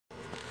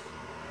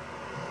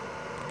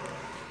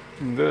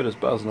Inverter's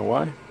buzzing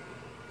away.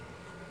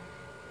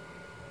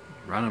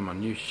 Running my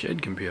new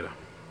shed computer.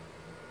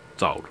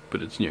 It's old,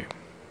 but it's new.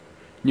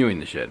 New in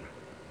the shed.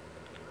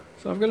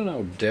 So I've got an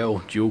old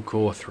Dell dual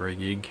core 3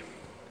 gig.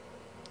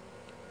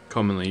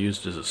 Commonly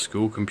used as a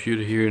school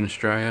computer here in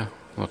Australia.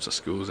 Lots of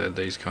schools have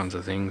these kinds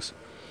of things.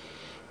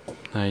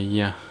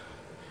 A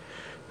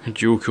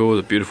dual core with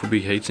a beautiful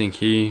big heatsink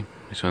here.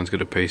 This one's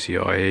got a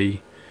PCIe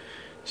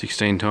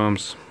 16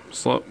 times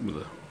slot with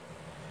a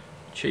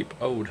cheap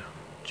old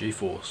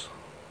GeForce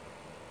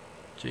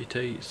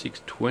GT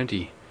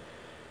 620.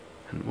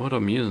 And what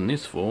I'm using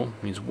this for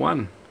is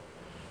one,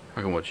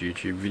 I can watch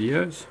YouTube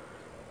videos.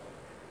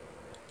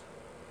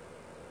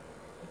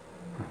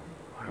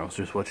 I was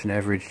just watching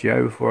Average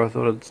Joe before I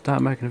thought I'd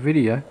start making a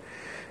video.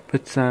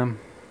 But the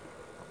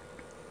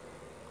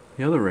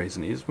other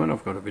reason is when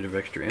I've got a bit of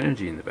extra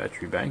energy in the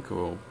battery bank,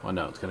 or I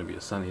know it's going to be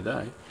a sunny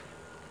day, I'm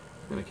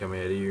going to come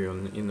out here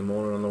in the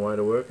morning on the way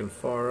to work and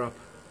fire up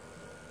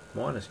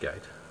Minus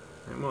Gate.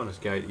 Now, Minus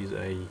Gate is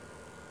a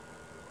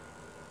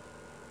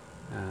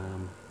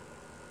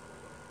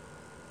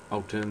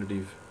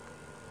alternative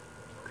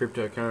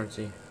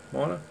cryptocurrency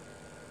miner.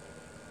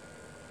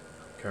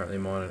 Currently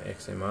mining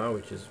XMR,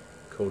 which is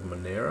called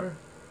Monero,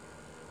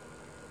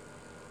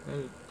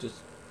 and it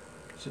just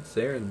sits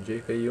there and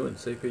GPU and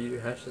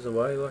CPU hashes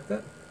away like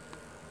that.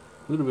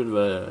 A little bit of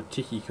a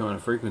ticky kind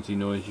of frequency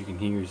noise you can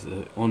hear is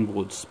the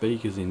onboard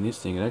speakers in this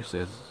thing. It actually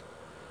has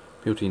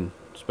built-in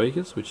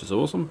speakers, which is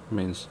awesome. It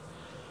means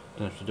you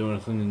don't have to do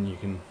anything and you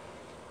can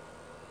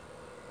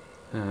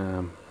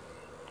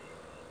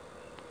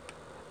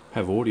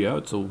have audio.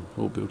 It's all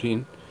built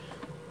in.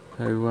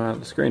 So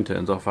the screen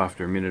turns off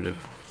after a minute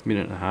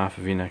and a half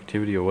of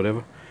inactivity or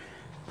whatever.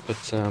 But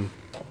it's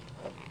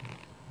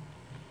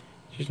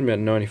using about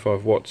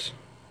 95 watts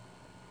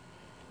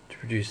to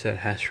produce that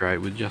hash rate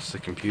with just the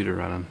computer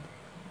running.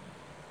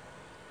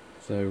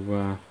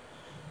 So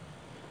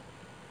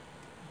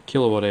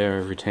kilowatt hour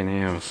every 10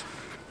 hours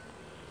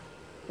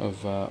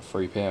of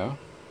free power.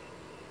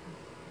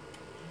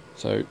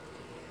 So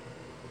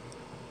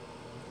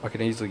I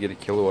can easily get a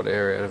kilowatt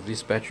hour out of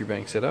this battery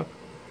bank setup.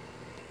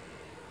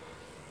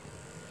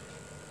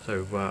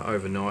 So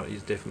overnight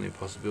is definitely a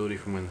possibility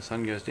from when the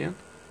sun goes down.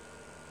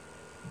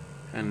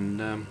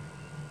 And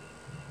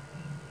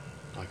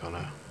like on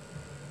a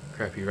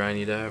crappy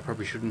rainy day, I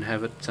probably shouldn't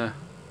have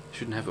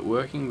it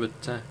working,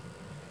 but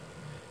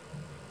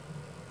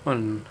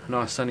on a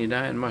nice sunny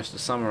day and most of the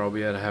summer, I'll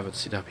be able to have it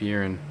sit up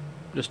here and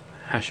just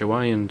hash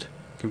away and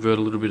convert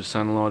a little bit of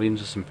sunlight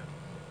into some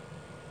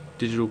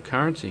digital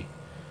currency.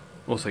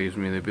 Also gives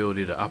me the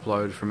ability to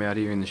upload from out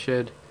here in the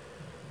shed.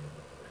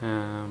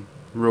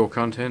 Raw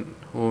content,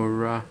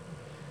 or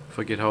if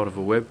I get hold of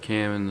a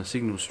webcam and the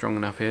signal's strong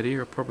enough out here,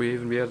 I'll probably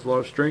even be able to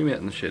live stream out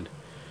in the shed,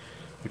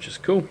 which is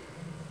cool.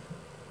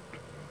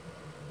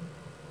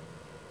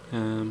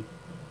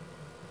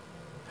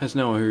 Has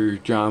no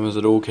dramas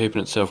at all,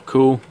 keeping itself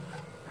cool.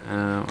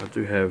 I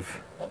do have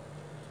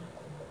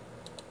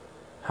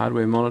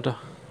hardware monitor,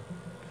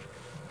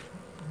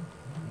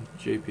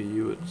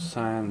 GPU at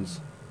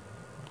Sans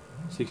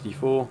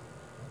 64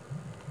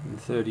 and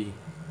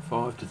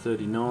 35 to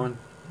 39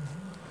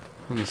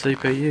 on the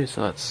CPU,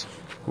 so that's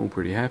all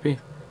pretty happy.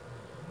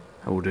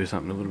 I will do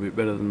something a little bit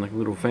better than the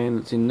little fan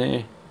that's in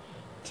there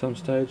at some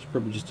stage.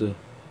 Probably just a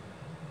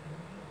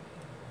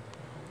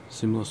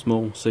similar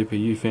small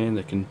CPU fan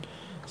that can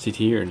sit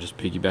here and just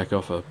piggyback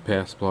off a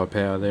power supply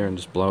power there and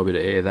just blow a bit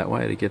of air that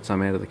way to get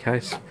some out of the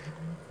case.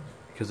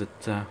 Because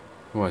I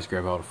always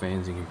grab hold of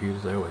fans in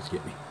computers, they always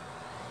get me.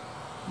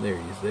 There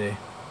he is there.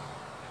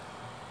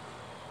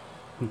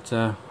 But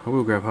I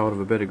will grab hold of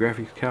a better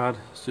graphics card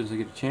as soon as I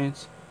get a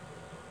chance.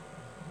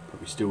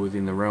 Probably still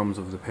within the realms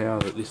of the power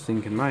that this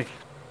thing can make.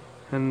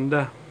 And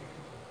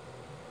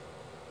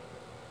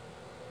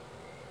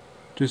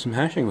do some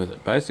hashing with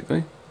it,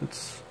 basically.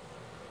 That's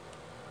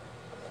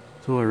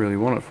all I really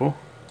want it for.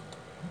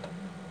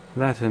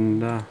 That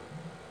and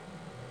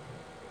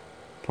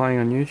playing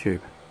on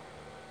YouTube.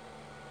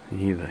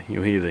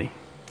 You'll hear the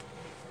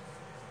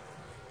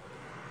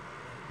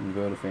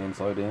inverter fan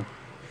slow down.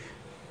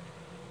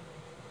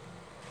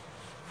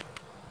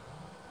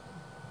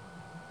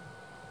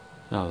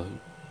 Oh,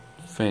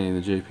 the fan in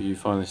the GPU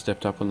finally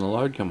stepped up when the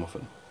load come off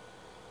it.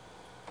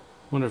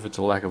 Wonder if it's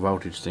a lack of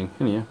voltage thing.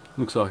 Anyhow,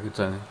 looks like it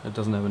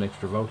doesn't have an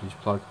extra voltage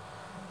plug.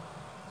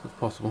 So it's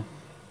possible.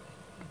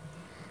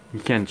 You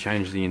can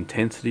change the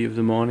intensity of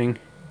the mining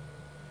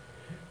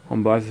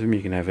on both of them.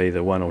 You can have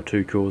either 1 or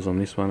 2 cores on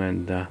this one,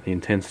 and the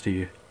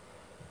intensity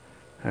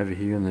over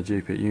here on the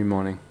GPU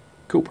mining.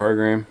 Cool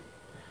program.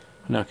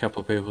 I know a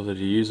couple of people that are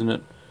using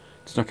it.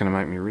 It's not going to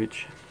make me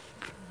rich,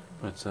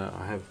 but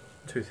I have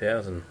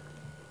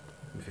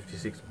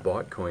 2,056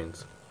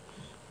 Bitcoins,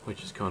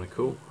 which is kind of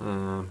cool.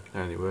 They're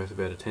only worth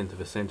about 1/10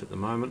 of a cent at the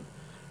moment.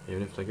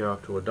 Even if they go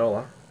up to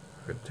 $1,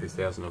 I've got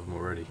 2,000 of them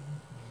already.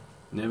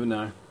 Never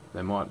know,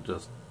 they might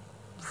just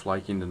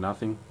flake into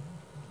nothing.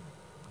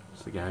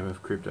 It's the game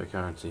of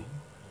cryptocurrency.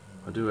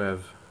 I do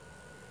have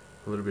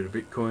a little bit of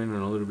Bitcoin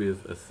and a little bit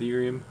of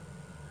Ethereum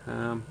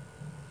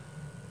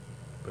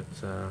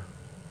But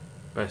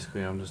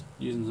basically I'm just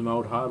using some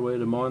old hardware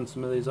to mine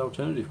some of these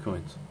alternative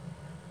coins.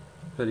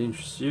 If that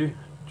interests you,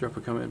 drop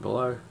a comment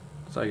below,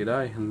 say good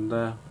day, and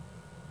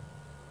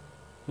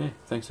yeah,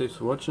 thanks heaps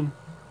for watching.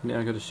 Now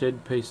I've got a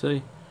Shed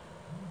PC,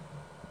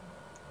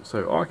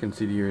 so I can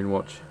sit here and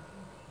watch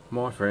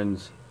my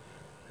friends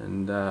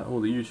and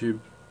all the YouTube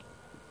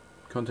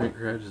content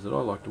creators that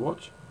I like to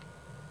watch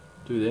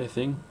do their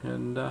thing,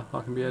 and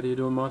I can be out here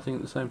doing my thing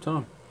at the same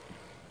time.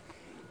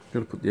 Got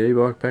to put the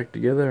e-bike back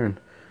together and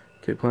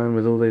keep playing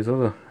with all these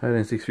other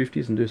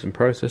 18650s and do some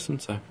processing,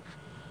 so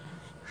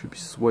should be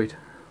sweet.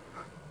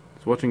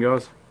 Thanks for watching,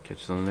 guys.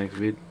 Catch you on the next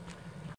vid.